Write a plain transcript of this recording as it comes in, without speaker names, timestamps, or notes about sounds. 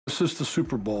This is the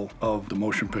Super Bowl of the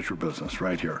motion picture business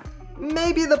right here.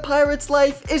 Maybe the pirate's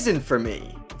life isn't for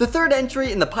me. The third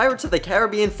entry in the Pirates of the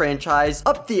Caribbean franchise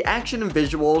upped the action and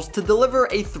visuals to deliver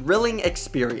a thrilling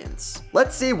experience.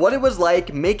 Let's see what it was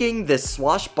like making this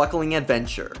swashbuckling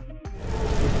adventure.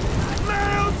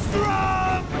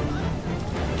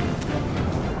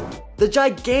 The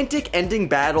gigantic ending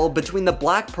battle between the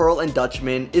Black Pearl and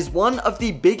Dutchman is one of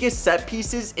the biggest set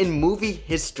pieces in movie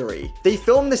history. They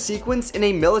filmed the sequence in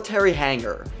a military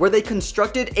hangar, where they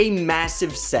constructed a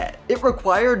massive set. It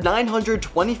required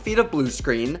 920 feet of blue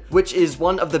screen, which is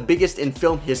one of the biggest in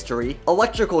film history,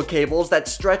 electrical cables that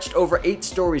stretched over 8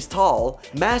 stories tall,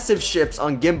 massive ships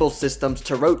on gimbal systems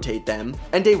to rotate them,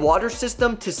 and a water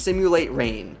system to simulate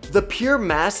rain. The pure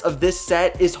mass of this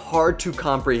set is hard to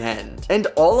comprehend, and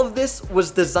all of this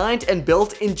was designed and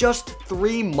built in just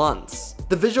 3 months.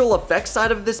 The visual effects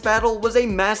side of this battle was a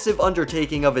massive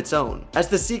undertaking of its own, as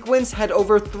the sequence had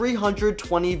over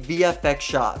 320 VFX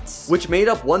shots, which made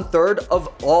up 1/3 of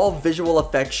all visual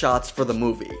effects shots for the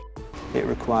movie. It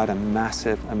required a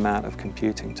massive amount of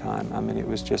computing time. I mean, it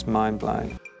was just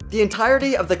mind-blowing. The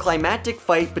entirety of the climactic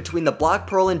fight between the Black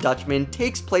Pearl and Dutchman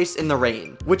takes place in the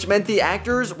rain, which meant the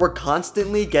actors were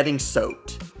constantly getting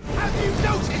soaked. Have you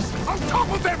noticed? On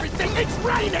top of everything, it's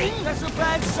raining! That's a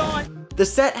bad sign! The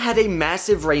set had a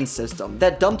massive rain system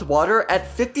that dumped water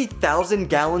at 50,000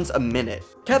 gallons a minute.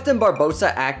 Captain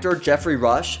Barbossa actor Jeffrey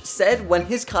Rush said when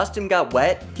his costume got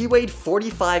wet, he weighed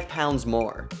 45 pounds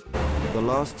more. The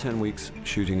last 10 weeks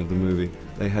shooting of the movie,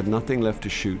 they had nothing left to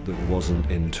shoot that wasn't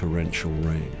in torrential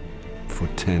rain. For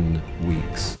 10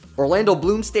 weeks. Orlandop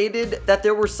Bloom stated that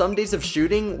there were some days of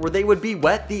shooting where they would be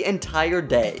wet the entire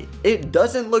day. It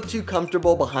doesn't look too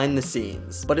comfortable behind the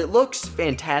scenes, but it looks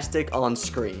fantastic on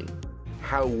screen.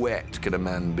 How wet can a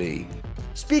man be?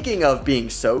 Speaking of being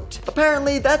soaked,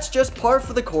 apparently that's just par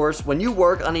for the course when you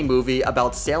work on a movie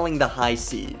about sailing the high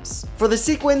seas. For the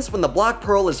sequence when the Black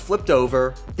Pearl is flipped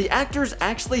over, the actors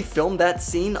actually filmed that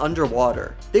scene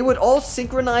underwater. They would all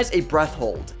synchronize a breath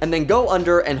hold, and then go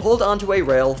under and hold onto a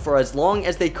rail for as long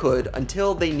as they could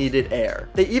until they needed air.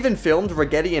 They even filmed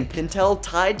Rigetti and Pintel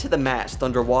tied to the mast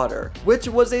underwater, which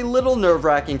was a little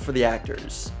nerve-wracking for the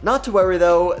actors. Not to worry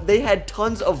though, they had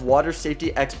tons of water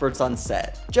safety experts on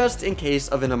set, just in case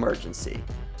of an emergency.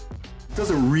 It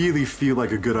doesn't really feel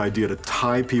like a good idea to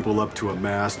tie people up to a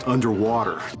mast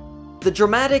underwater. The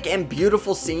dramatic and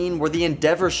beautiful scene where the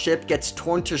Endeavour ship gets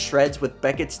torn to shreds with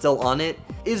Beckett still on it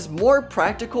is more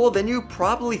practical than you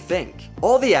probably think.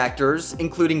 All the actors,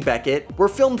 including Beckett, were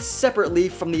filmed separately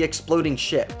from the exploding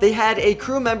ship. They had a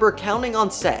crew member counting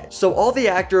on set, so all the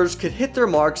actors could hit their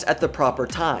marks at the proper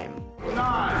time.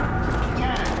 9,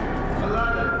 10,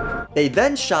 11. They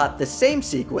then shot the same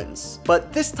sequence,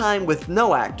 but this time with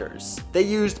no actors. They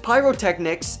used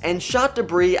pyrotechnics and shot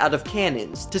debris out of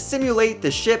cannons to simulate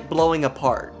the ship blowing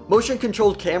apart.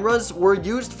 Motion-controlled cameras were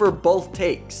used for both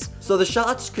takes, so the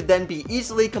shots could then be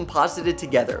easily composited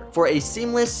together for a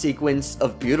seamless sequence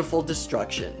of beautiful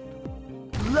destruction.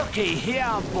 Looky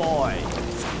here, boy.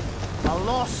 A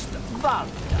lost bug.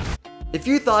 If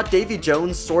you thought Davy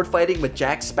Jones sword fighting with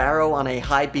Jack Sparrow on a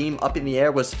high beam up in the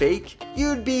air was fake,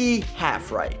 you'd be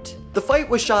half right. The fight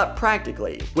was shot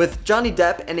practically, with Johnny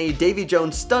Depp and a Davy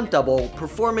Jones stunt double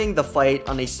performing the fight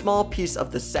on a small piece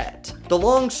of the set. The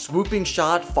long swooping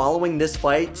shot following this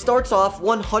fight starts off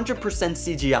 100%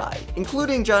 CGI,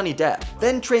 including Johnny Depp,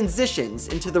 then transitions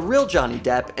into the real Johnny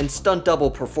Depp and stunt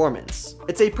double performance.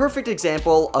 It's a perfect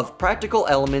example of practical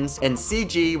elements and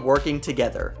CG working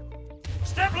together.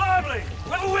 Step lively!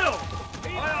 With a will!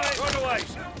 Aye, aye, run away,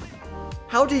 sir.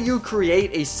 How do you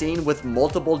create a scene with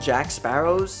multiple Jack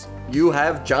Sparrows? You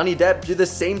have Johnny Depp do the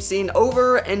same scene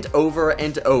over and over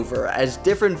and over as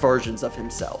different versions of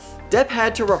himself. Depp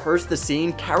had to rehearse the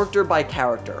scene character by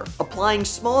character, applying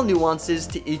small nuances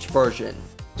to each version.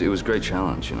 It was a great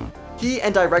challenge, you know. He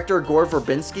and director Gore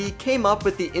Verbinski came up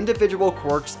with the individual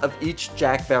quirks of each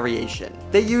Jack variation.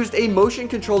 They used a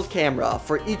motion-controlled camera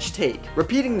for each take,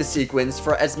 repeating the sequence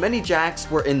for as many Jacks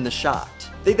were in the shot.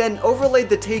 They then overlaid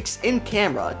the takes in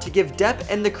camera to give Depp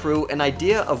and the crew an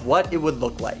idea of what it would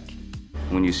look like.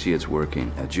 When you see it's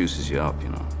working, that juices you up, you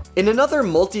know. In another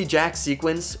multi-Jack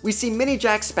sequence, we see mini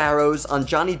Jack Sparrows on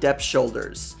Johnny Depp's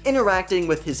shoulders, interacting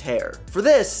with his hair. For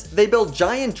this, they built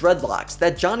giant dreadlocks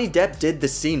that Johnny Depp did the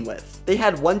scene with. They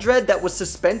had one dread that was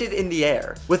suspended in the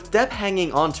air, with Depp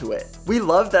hanging onto it. We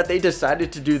love that they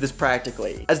decided to do this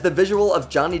practically, as the visual of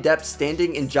Johnny Depp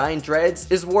standing in giant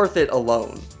dreads is worth it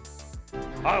alone.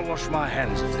 I wash my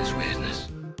hands of this weirdness.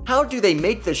 How do they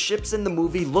make the ships in the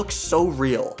movie look so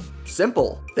real?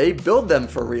 Simple. They build them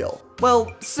for real.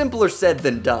 Well, simpler said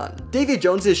than done. Davy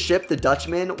Jones's ship, the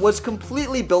Dutchman, was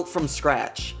completely built from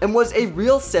scratch and was a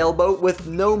real sailboat with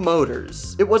no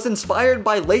motors. It was inspired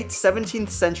by late 17th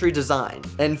century design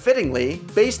and, fittingly,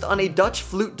 based on a Dutch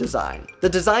flute design. The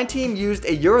design team used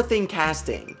a urethane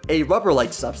casting, a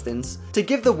rubber-like substance, to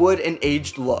give the wood an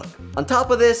aged look. On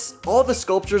top of this, all the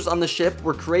sculptures on the ship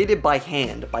were created by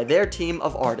hand by their team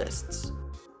of artists.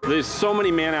 There's so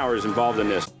many man-hours involved in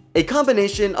this. A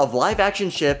combination of live-action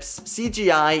ships,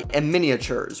 CGI, and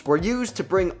miniatures were used to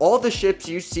bring all the ships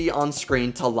you see on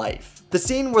screen to life. The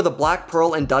scene where the Black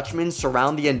Pearl and Dutchman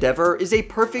surround the Endeavour is a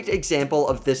perfect example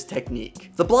of this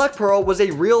technique. The Black Pearl was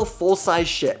a real full-size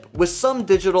ship with some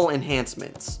digital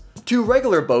enhancements. 2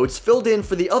 regular boats filled in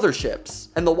for the other ships,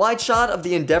 and the wide shot of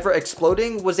the Endeavour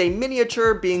exploding was a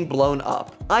miniature being blown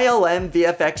up. ILM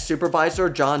VFX supervisor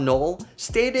John Knoll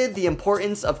stated the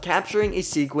importance of capturing a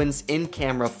sequence in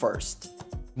camera first.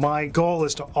 My goal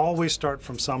is to always start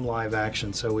from some live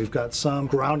action, so we've got some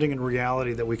grounding in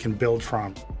reality that we can build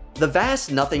from. The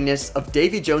vast nothingness of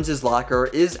Davy Jones's locker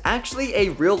is actually a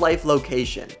real-life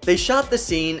location. They shot the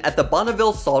scene at the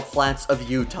Bonneville Salt Flats of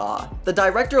Utah. The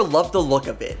director loved the look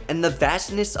of it and the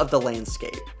vastness of the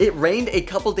landscape. It rained a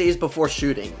couple days before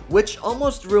shooting, which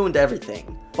almost ruined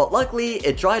everything, but luckily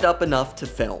it dried up enough to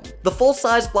film. The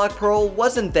full-size Black Pearl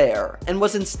wasn't there, and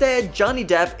was instead Johnny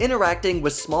Depp interacting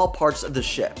with small parts of the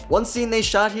ship. One scene they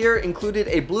shot here included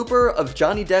a blooper of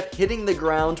Johnny Depp hitting the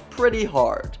ground pretty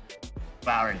hard.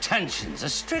 Our intentions are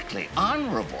strictly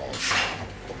honorable.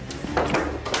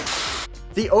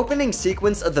 The opening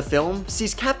sequence of the film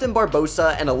sees Captain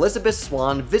Barbossa and Elizabeth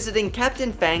Swann visiting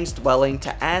Captain Fang's dwelling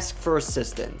to ask for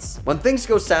assistance. When things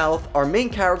go south, our main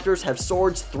characters have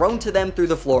swords thrown to them through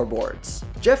the floorboards.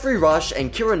 Jeffrey Rush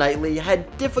and Keira Knightley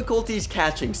had difficulties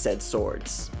catching said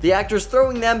swords. The actors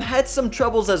throwing them had some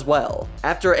troubles as well.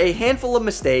 After a handful of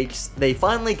mistakes, they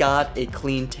finally got a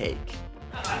clean take.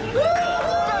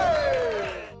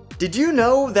 Did you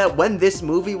know that when this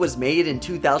movie was made in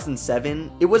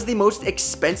 2007, it was the most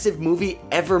expensive movie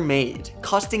ever made,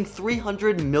 costing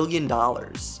 $300 million?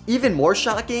 Even more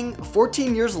shocking,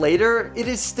 14 years later, it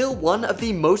is still one of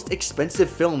the most expensive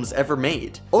films ever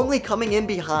made, only coming in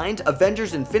behind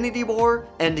Avengers Infinity War,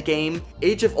 Endgame,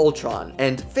 Age of Ultron,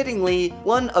 and fittingly,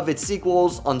 one of its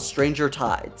sequels on Stranger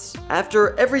Tides.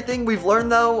 After everything we've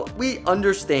learned though, we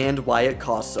understand why it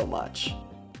costs so much.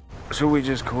 So we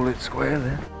just call it square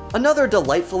then? Another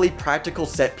delightfully practical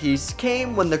set piece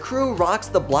came when the crew rocks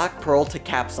the Black Pearl to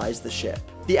capsize the ship.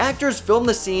 The actors filmed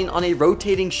the scene on a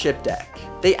rotating ship deck.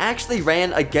 They actually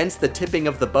ran against the tipping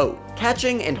of the boat,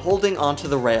 catching and holding onto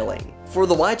the railing. For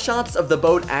the wide shots of the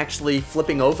boat actually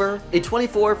flipping over, a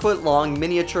 24-foot long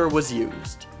miniature was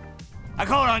used. I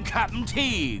call on Captain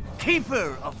Teague,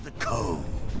 keeper of the code.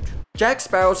 Jack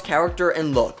Sparrow's character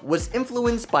and look was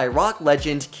influenced by rock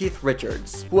legend Keith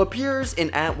Richards, who appears in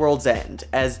At World's End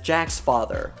as Jack's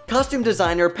father. Costume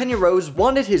designer Penny Rose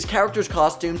wanted his character's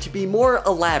costume to be more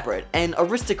elaborate and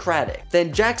aristocratic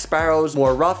than Jack Sparrow's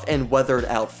more rough and weathered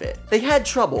outfit. They had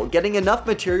trouble getting enough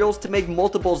materials to make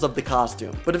multiples of the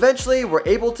costume, but eventually were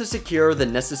able to secure the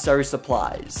necessary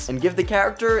supplies and give the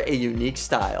character a unique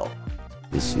style.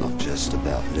 It's not just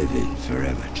about living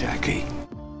forever, Jackie.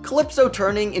 Calypso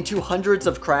turning into hundreds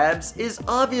of crabs is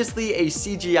obviously a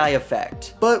CGI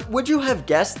effect, but would you have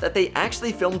guessed that they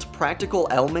actually filmed practical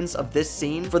elements of this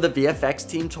scene for the VFX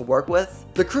team to work with?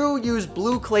 The crew used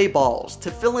blue clay balls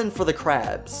to fill in for the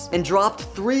crabs, and dropped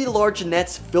 3 large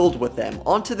nets filled with them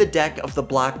onto the deck of the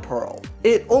Black Pearl.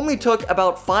 It only took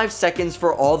about 5 seconds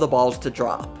for all the balls to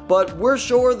drop, but we're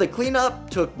sure the cleanup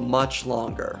took much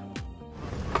longer.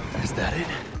 Is that it?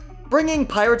 Bringing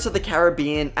Pirates of the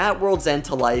Caribbean At World's End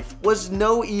to life was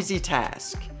no easy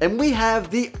task, and we have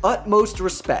the utmost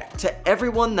respect to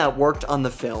everyone that worked on the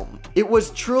film. It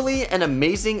was truly an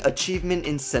amazing achievement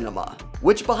in cinema.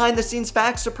 Which behind the scenes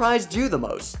fact surprised you the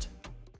most?